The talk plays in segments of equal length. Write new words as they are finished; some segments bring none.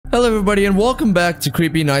Hello everybody and welcome back to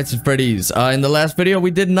Creepy Nights at Freddy's. In the last video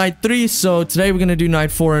we did night 3, so today we're gonna do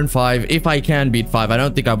night 4 and 5 if I can beat 5. I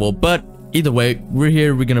don't think I will, but either way, we're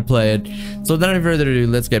here, we're gonna play it. So without any further ado,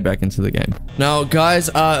 let's get back into the game. Now guys,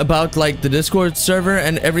 about like the Discord server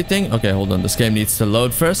and everything. Okay, hold on, this game needs to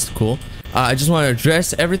load first. Cool. I just want to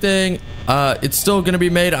address everything. It's still gonna be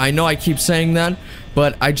made. I know I keep saying that,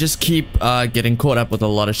 but I just keep getting caught up with a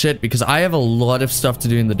lot of shit because I have a lot of stuff to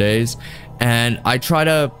do in the days, and I try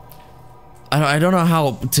to I don't know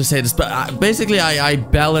how to say this, but basically I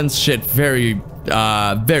balance shit very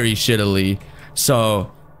shittily.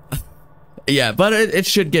 So yeah, but it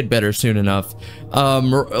should get better soon enough.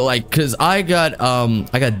 Like, cause I got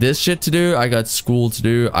this shit to do, I got school to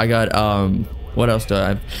do, I got what else do I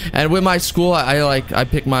have? And with my school, I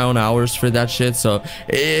pick my own hours for that shit, so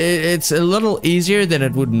it's a little easier than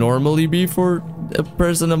it would normally be for a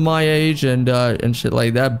person of my age and shit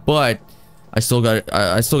like that. But I still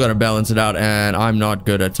gotta balance it out, and I'm not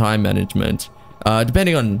good at time management.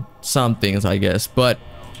 Depending on some things, I guess. But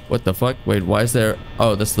what the fuck? Wait, why is there?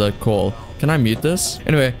 Oh, that's the call. Can I mute this?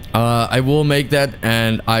 Anyway, I will make that,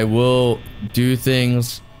 and I will do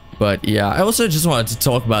things. But yeah, I also just wanted to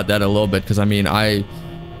talk about that a little bit because I mean, I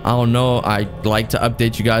don't know, I like to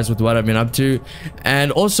update you guys with what I've been up to.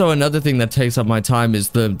 And also another thing that takes up my time is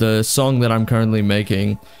the song that I'm currently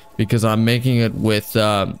making, because I'm making it with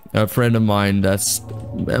a friend of mine that's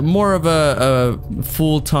more of a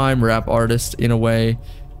full-time rap artist in a way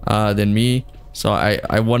than me. So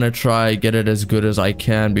I want to try get it as good as I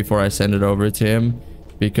can before I send it over to him,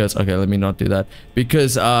 because okay, let me not do that,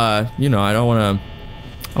 because you know, I don't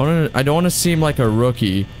want to seem like a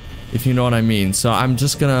rookie, if you know what I mean. So I've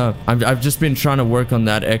just been trying to work on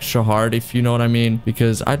that extra hard, if you know what I mean,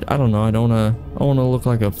 because I don't know, I don't want to look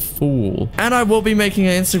like a fool. And I will be making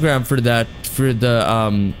an Instagram for that, for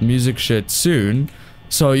the music shit soon,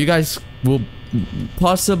 so you guys will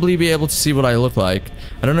possibly be able to see what I look like.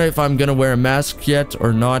 I don't know if I'm gonna wear a mask yet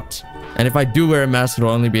or not, and if I do wear a mask, it'll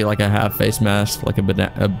only be like a half-face mask, like a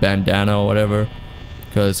bandana or whatever.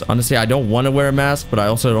 Because honestly, I don't want to wear a mask, but I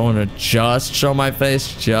also don't want to just show my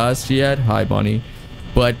face just yet. Hi, Bonnie.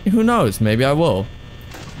 But who knows? Maybe I will.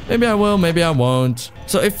 Maybe I will, maybe I won't.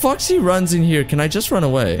 So if Foxy runs in here, can I just run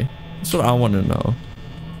away? That's what I want to know.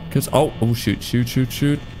 Because, oh, shoot.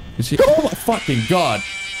 Is he? Oh my fucking god.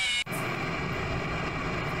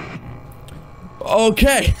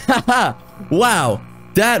 Okay. Haha. Wow.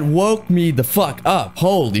 That woke me the fuck up.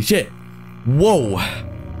 Holy shit. Whoa.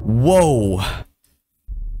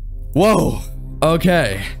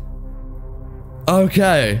 Okay.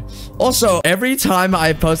 Also, every time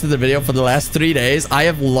I posted the video for the last 3 days, I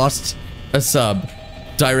have lost a sub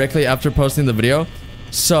directly after posting the video.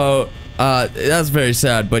 So, that's very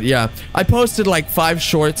sad. But yeah, I posted like 5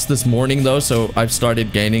 shorts this morning though, so I've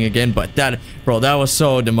started gaining again. But that was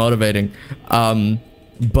so demotivating.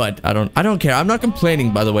 But I don't care. I'm not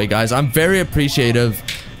complaining, by the way, guys. I'm very appreciative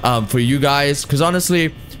for you guys, because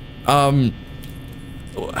honestly, how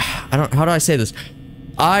do I say this?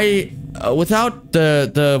 Without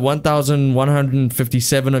the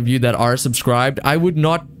 1,157 of you that are subscribed, I would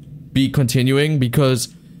not be continuing, because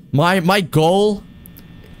my goal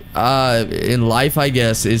in life, I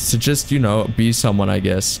guess, is to just, you know, be someone, I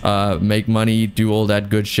guess, make money, do all that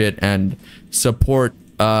good shit, and support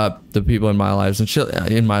the people in my lives and shit,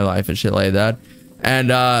 and shit like that.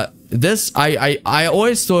 And this, I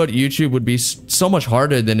always thought YouTube would be so much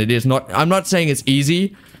harder than it is. I'm not saying it's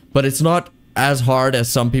easy, but it's not as hard as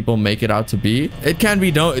some people make it out to be. It can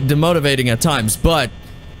be demotivating at times, but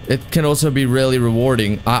it can also be really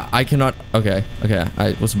rewarding. I cannot, okay,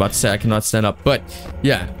 I was about to say I cannot stand up, but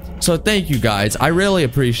yeah. So thank you guys. I really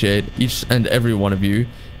appreciate each and every one of you.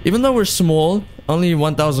 Even though we're small, only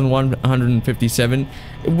 1,157,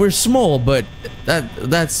 we're small, but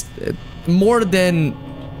that's more than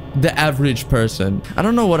the average person. I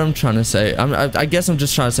don't know what I'm trying to say. I guess I'm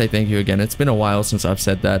just trying to say thank you again. It's been a while since I've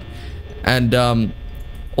said that. And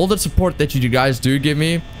all the support that you guys do give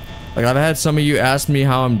me. Like, I've had some of you ask me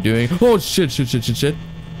how I'm doing. Oh shit.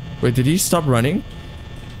 Wait, did he stop running?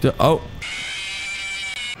 What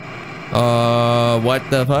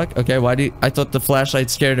the fuck? Okay, I thought the flashlight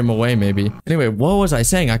scared him away, maybe. Anyway, what was I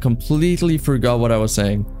saying? I completely forgot what I was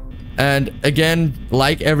saying. And again,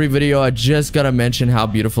 like every video, I just gotta mention how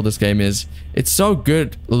beautiful this game is. It's so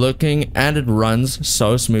good looking, and it runs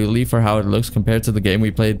so smoothly for how it looks compared to the game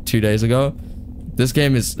we played 2 days ago. This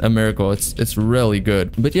game is a miracle. It's really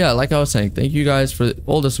good. But yeah, like I was saying, thank you guys for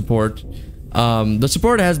all the support. The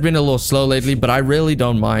support has been a little slow lately, but I really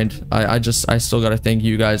don't mind. I still gotta thank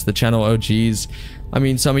you guys, the channel OGs, I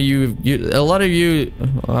mean, some of a lot of you,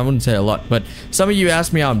 I wouldn't say a lot, but some of you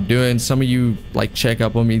ask me how I'm doing. Some of you like check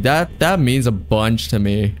up on me. That means a bunch to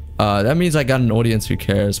me. That means I got an audience who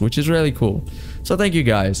cares, which is really cool. So thank you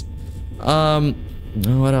guys.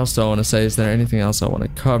 What else do I want to say? Is there anything else I want to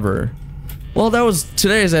cover? Well, that was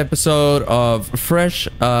today's episode of Fresh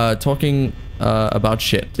talking about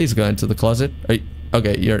shit. Please go into the closet.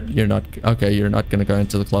 Okay, you're not. Okay, you're not gonna go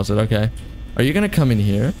into the closet. Okay, are you gonna come in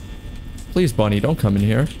here? Please, Bonnie, don't come in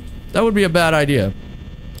here. That would be a bad idea.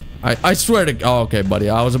 I swear to. Oh, okay, buddy.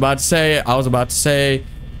 I was about to say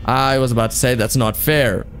that's not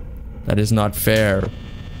fair. That is not fair.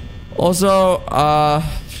 Also,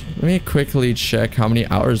 let me quickly check how many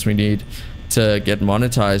hours we need to get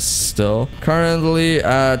monetized still. Currently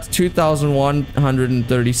at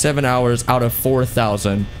 2,137 hours out of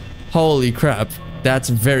 4,000. Holy crap. That's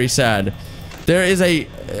very sad. There is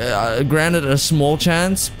granted a small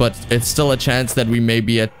chance, but it's still a chance that we may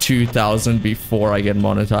be at 2,000 before I get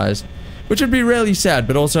monetized. Which would be really sad,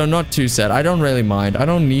 but also not too sad. I don't really mind. I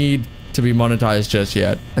don't need to be monetized just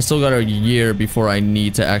yet. I still got a year before I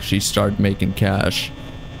need to actually start making cash.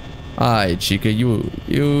 Hi, Chica.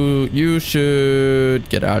 You should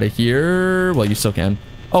get out of here. Well, you still can.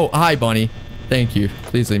 Oh, hi, Bonnie. Thank you.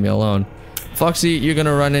 Please leave me alone. Foxy, you're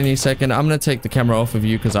gonna run any second. I'm gonna take the camera off of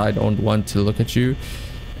you because I don't want to look at you.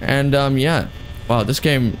 And yeah. Wow, this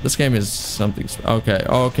game is something.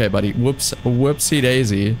 Okay, buddy. Whoopsie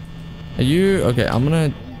daisy. Are you okay? I'm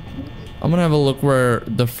gonna have a look where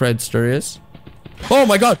the Fredster is. Oh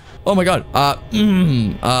my god! Oh my god!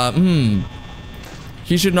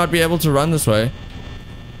 He should not be able to run this way.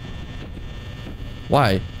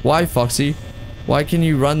 Why? Why, Foxy? Why can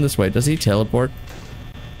you run this way? Does he teleport?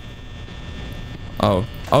 Oh.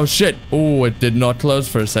 Oh shit! Oh, it did not close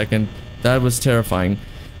for a second. That was terrifying.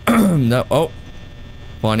 No. Oh.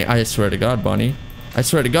 Bonnie, I swear to God, Bonnie. I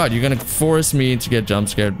swear to God, you're gonna force me to get jump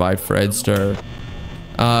scared by Fredster.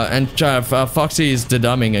 And Foxy is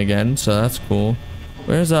dedumbing again, so that's cool.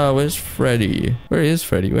 Where's Freddy? Where is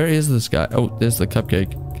Freddy? Where is this guy? Oh, there's the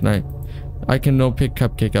cupcake. I can no pick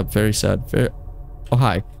cupcake up. Very sad. Oh,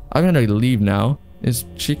 hi. I'm gonna leave now. Is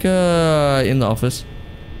Chica in the office?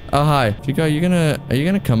 Oh, hi. Chica, are you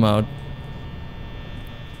gonna come out?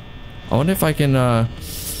 I wonder if I can, I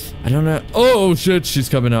don't know. Oh, shit, she's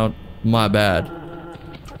coming out. My bad.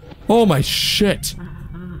 Oh, my shit.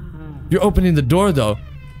 You're opening the door, though.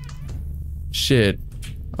 Shit.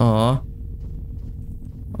 Aw.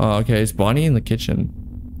 Oh, okay, is Bonnie in the kitchen?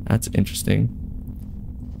 That's interesting.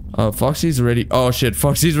 Foxy's ready. Oh shit,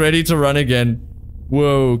 Foxy's ready to run again.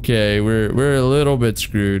 Whoa, okay, we're a little bit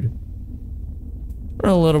screwed. We're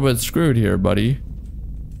a little bit screwed here, buddy.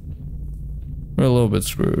 We're a little bit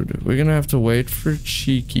screwed. We're gonna have to wait for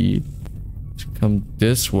Cheeky to come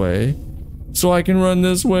this way, so I can run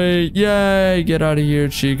this way. Yay! Get out of here,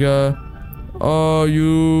 Chica. Oh,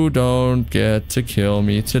 you don't get to kill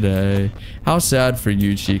me today. How sad for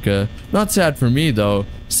you, Chica. Not sad for me, though.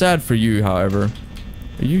 Sad for you, however.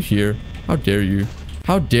 Are you here? How dare you?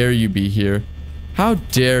 How dare you be here? How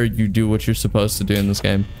dare you do what you're supposed to do in this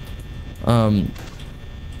game? Bunny.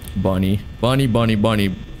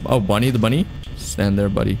 Bunny. Oh, Bunny the bunny? Stand there,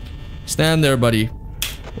 buddy. Stand there, buddy.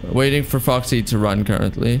 Waiting for Foxy to run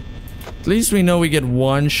currently. At least we know we get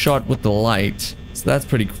one shot with the light. So that's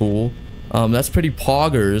pretty cool. That's pretty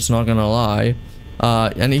poggers, not gonna lie.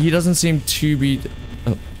 And he doesn't seem to be...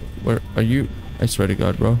 Oh, where are you? I swear to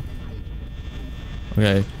God, bro.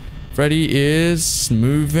 Okay. Freddy is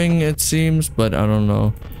moving, it seems, but I don't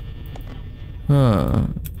know. Huh.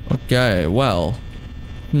 Okay, well.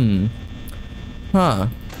 Huh.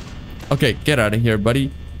 Okay, get out of here, buddy.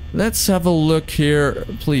 Let's have a look here,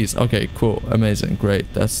 please. Okay, cool. Amazing.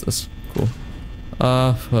 Great. That's cool.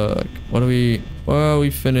 Fuck. What are we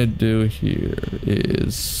finna do here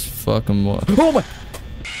is fucking what? Oh my!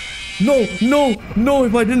 No!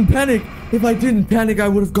 If I didn't panic, I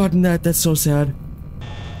would have gotten that. That's so sad.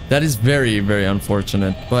 That is very, very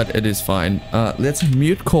unfortunate, but it is fine. Let's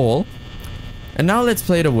mute Cole, and now let's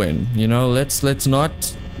play to win. You know, let's not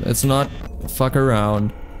fuck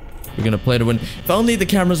around. We're gonna play to win. If only the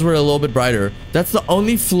cameras were a little bit brighter. That's the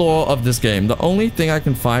only flaw of this game. The only thing I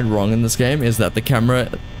can find wrong in this game is that the camera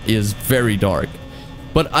is very dark.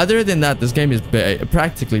 But other than that, this game is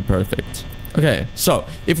practically perfect. Okay, so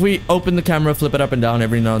if we open the camera, flip it up and down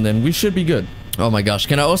every now and then, we should be good. Oh my gosh,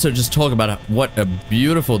 can I also just talk about what a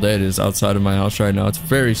beautiful day it is outside of my house right now? It's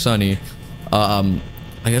very sunny. I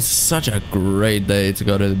guess it's such a great day to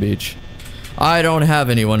go to the beach. I don't have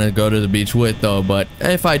anyone to go to the beach with though, but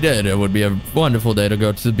if I did, it would be a wonderful day to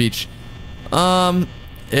go to the beach.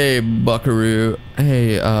 Hey, Buckaroo.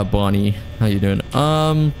 Hey, Bonnie. How you doing?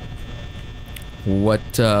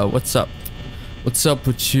 What's up? What's up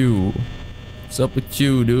with you? What's up with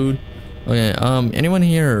you, dude? Okay, anyone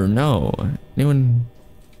here? No. Anyone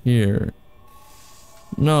here?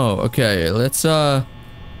 No. Okay, let's have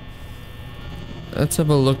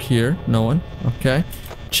a look here. No one. Okay.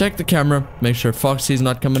 Check the camera. Make sure Foxy's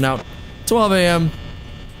not coming out. 12 a.m.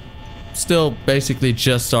 Still basically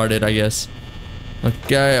just started, I guess.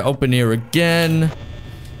 Okay, open here again.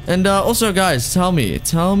 And also, guys, tell me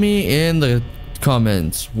in the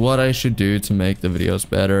comments what I should do to make the videos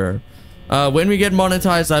better. When we get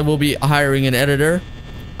monetized, I will be hiring an editor,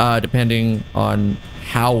 depending on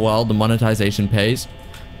how well the monetization pays.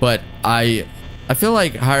 But I feel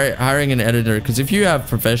like hiring an editor, because if you have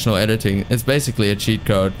professional editing, it's basically a cheat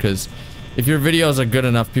code, because if your videos are good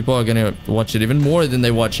enough, people are gonna watch it even more than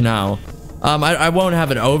they watch now. I won't have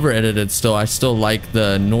it over-edited still. I still like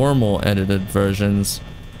the normal edited versions,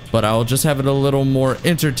 but I'll just have it a little more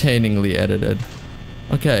entertainingly edited.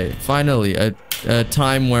 Okay, finally, a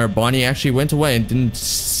time where Bonnie actually went away and didn't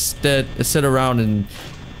sit around and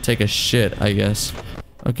take a shit, I guess.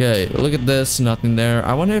 Okay, look at this, nothing there.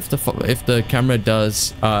 I wonder if the camera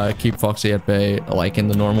does keep Foxy at bay, like in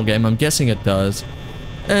the normal game. I'm guessing it does.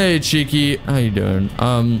 Hey, Cheeky, how you doing?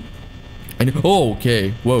 Oh, okay.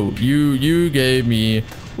 Whoa, you gave me a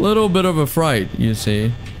little bit of a fright, you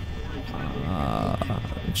see.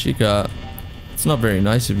 Chica, it's not very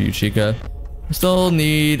nice of you, Chica. I still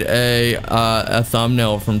need a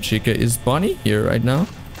thumbnail from Chica. Is Bonnie here right now?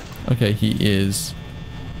 Okay, he is.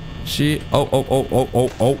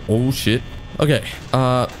 Oh, shit. Okay,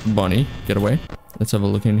 Bonnie, get away. Let's have a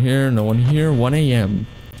look in here. No one here. 1 a.m.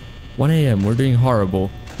 1 a.m. We're doing horrible.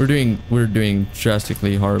 We're doing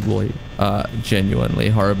drastically horribly, genuinely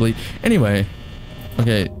horribly. Anyway,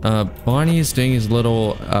 okay, Bonnie's doing his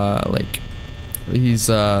little, like, he's,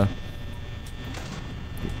 I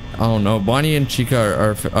don't know, Bonnie and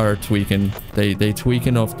Chica are tweaking. They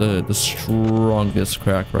tweaking off the strongest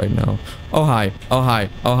crack right now. Oh, hi. Oh, hi.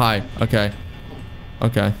 Oh, hi. Okay.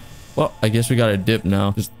 Okay. Well, I guess we gotta dip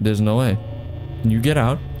now. There's no way. Can you get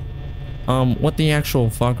out? What the actual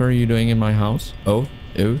fuck are you doing in my house? Oh.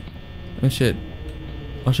 Ew. Oh shit.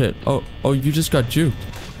 Oh shit. Oh, you just got juked.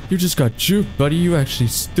 You just got juked, buddy. You actually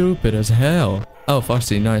stupid as hell. Oh,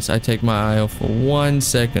 Foxy, nice. I take my eye off for 1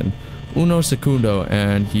 second. Uno secundo,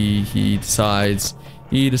 and he decides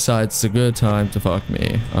it's a good time to fuck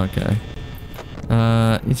me. Okay.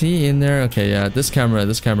 Is he in there? Okay, yeah. This camera,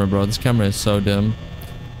 bro. This camera is so dim.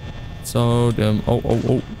 So dim.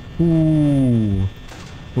 Oh. Ooh.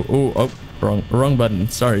 Oh, wrong button.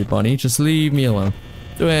 Sorry, Bonnie. Just leave me alone.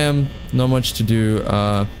 2 a.m. Not much to do.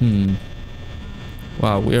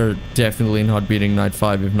 Wow, we are definitely not beating night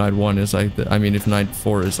 5 if night 1 is like I mean, if night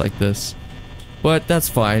 4 is like this. But that's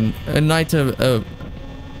fine. A night of... oh,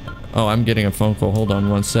 I'm getting a phone call. Hold on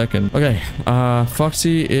 1 second. Okay,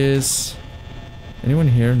 Foxy is... Anyone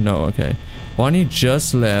here? No, okay. Bonnie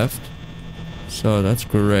just left. So that's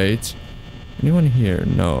great. Anyone here?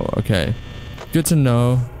 No, okay. Good to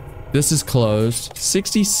know. This is closed.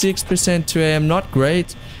 66% 2 a.m. Not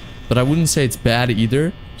great, but I wouldn't say it's bad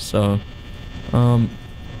either. So,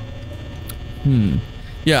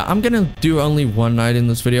 yeah, I'm gonna do only 1 night in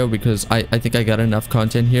this video because I think I got enough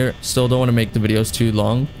content here. Still don't want to make the videos too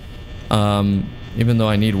long. Even though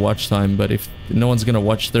I need watch time, but if no one's gonna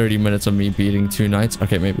watch 30 minutes of me beating 2 nights,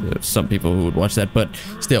 okay, maybe there's some people who would watch that, but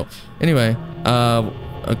still. Anyway,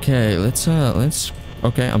 okay, let's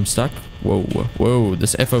okay, I'm stuck. Whoa,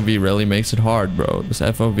 this FOV really makes it hard, bro. This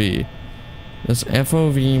FOV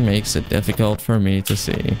makes it difficult for me to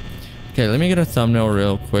see. Okay, let me get a thumbnail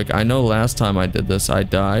real quick. I know last time I did this, I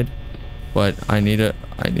died, but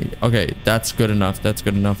okay, that's good enough. That's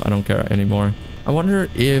good enough. I don't care anymore. I wonder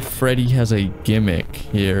if Freddy has a gimmick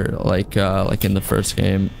here, like in the first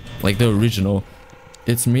game, like the original.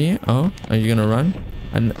 It's me? Oh, are you gonna run?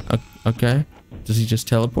 Okay. Does he just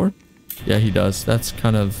teleport? Yeah, he does. That's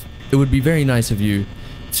kind of... It would be very nice of you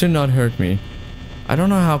to not hurt me. I don't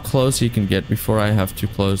know how close he can get before I have to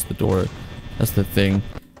close the door. That's the thing.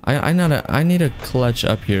 I need a clutch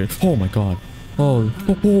up here. Oh my god. Oh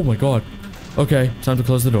my god. Okay, time to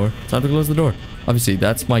close the door. Time to close the door. Obviously,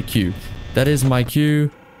 that's my cue. That is my cue.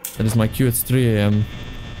 That is my cue. It's 3 a.m.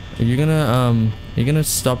 Are you gonna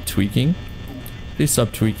stop tweaking? Please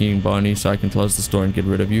stop tweaking, Bonnie, so I can close this door and get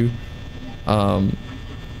rid of you. Oh,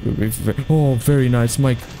 very nice.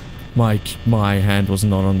 My hand was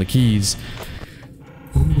not on the keys.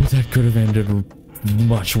 Ooh, that could have ended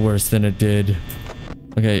much worse than it did.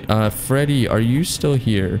 Okay, Freddy, are you still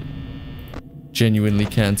here? Genuinely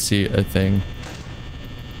can't see a thing.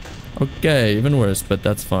 Okay, even worse, but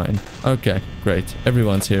that's fine. Okay, great.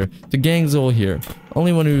 Everyone's here. The gang's all here.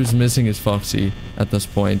 Only one who's missing is Foxy at this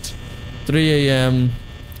point. 3 a.m.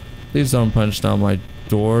 Please don't punch down my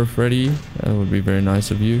door, Freddy. That would be very nice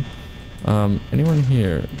of you. Anyone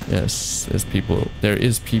here? Yes, there's people. There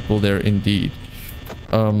is people there indeed.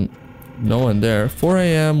 No one there. 4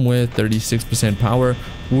 a.m. with 36% power.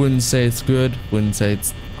 Wouldn't say it's good. Wouldn't say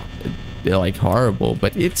it's like horrible,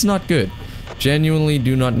 but it's not good. Genuinely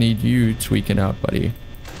do not need you tweaking out, buddy.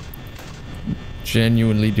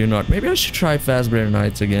 Genuinely do not. Maybe I should try Fazbear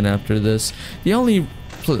Nights again after this. The only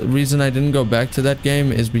reason I didn't go back to that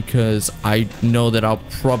game is because I know that I'll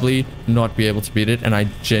probably not be able to beat it, and I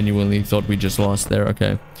genuinely thought we just lost there.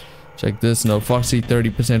 Okay, check this. No, Foxy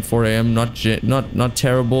 30% 4 a.m. Not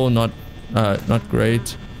terrible, not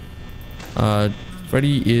great.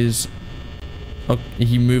 Freddy is... Oh,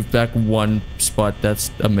 he moved back one spot.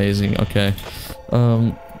 That's amazing. Okay.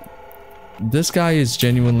 This guy is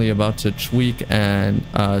genuinely about to tweak and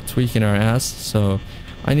tweaking our ass, so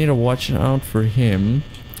I need to watch out for him.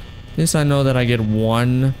 This I know that I get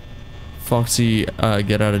one Foxy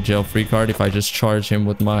get out of jail free card if I just charge him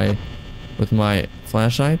with my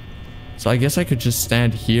flashlight. So I guess I could just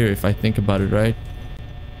stand here if I think about it, right?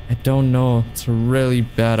 I don't know. It's a really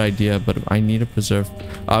bad idea, but I need to preserve.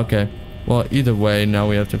 Okay. Well, either way, now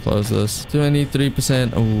we have to close this.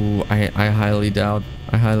 23%. Oh, I highly doubt.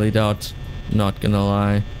 I highly doubt. Not gonna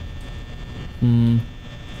lie.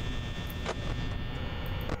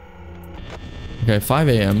 Okay, 5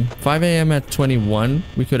 a.m. 5 a.m. at 21.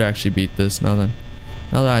 We could actually beat this now that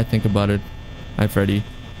I think about it. Hi, Freddy.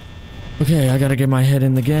 Okay, I gotta get my head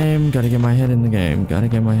in the game. Gotta get my head in the game. Gotta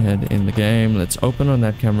get my head in the game. Let's open on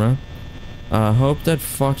that camera. Hope that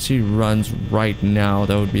Foxy runs right now.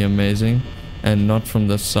 That would be amazing. And not from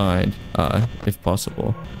the side, if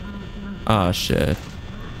possible. Ah, shit.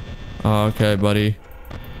 Okay, buddy.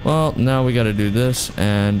 Well, now we gotta do this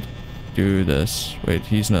and do this. Wait,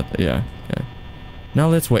 he's not... Yeah, okay. Now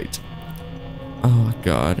let's wait. Oh,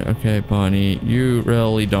 God. Okay, Bonnie. You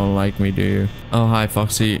really don't like me, do you? Oh, hi,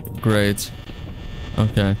 Foxy. Great.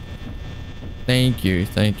 Okay. Thank you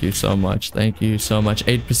so much. Thank you so much.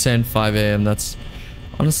 8% 5 a.m. That's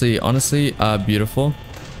honestly beautiful.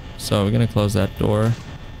 So we're gonna close that door.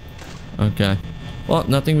 Okay. Well,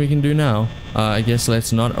 nothing we can do now. I guess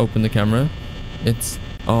let's not open the camera. It's...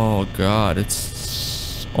 Oh god,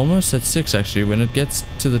 it's almost at 6 actually. When it gets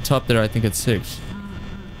to the top there, I think it's 6.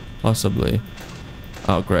 Possibly.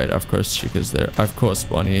 Oh great, of course Chica's there. Of course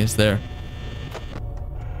Bonnie is there.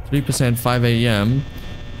 3% 5 a.m.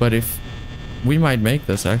 But if... We might make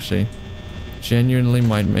this, actually. Genuinely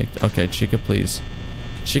might make... Okay, Chica, please.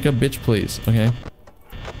 Chica, bitch, please. Okay.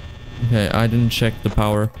 Okay, I didn't check the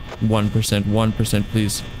power. 1%. 1%,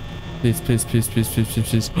 please. Please, please, please, please, please, please,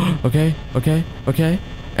 please. Okay, okay, okay.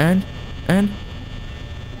 And...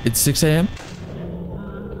 It's 6 a.m.?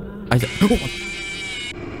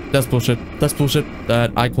 That's bullshit. That's bullshit.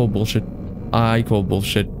 That I call bullshit. I call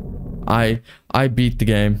bullshit. I beat the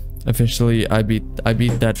game. Officially, I beat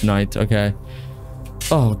that night. Okay.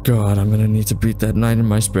 Oh god, I'm gonna need to beat that night in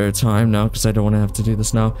my spare time now because I don't want to have to do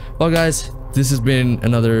this now. Well guys, this has been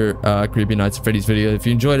another Creepy Nights at Freddy's video. If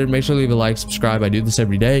you enjoyed it, make sure to leave a like, subscribe. I do this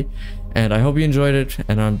every day, and I hope you enjoyed it.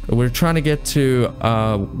 And we're trying to get to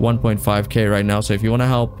 1.5k right now, so if you want to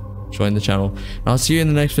help, join the channel. And I'll see you in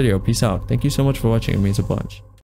the next video. Peace out. Thank you so much for watching. It means a bunch.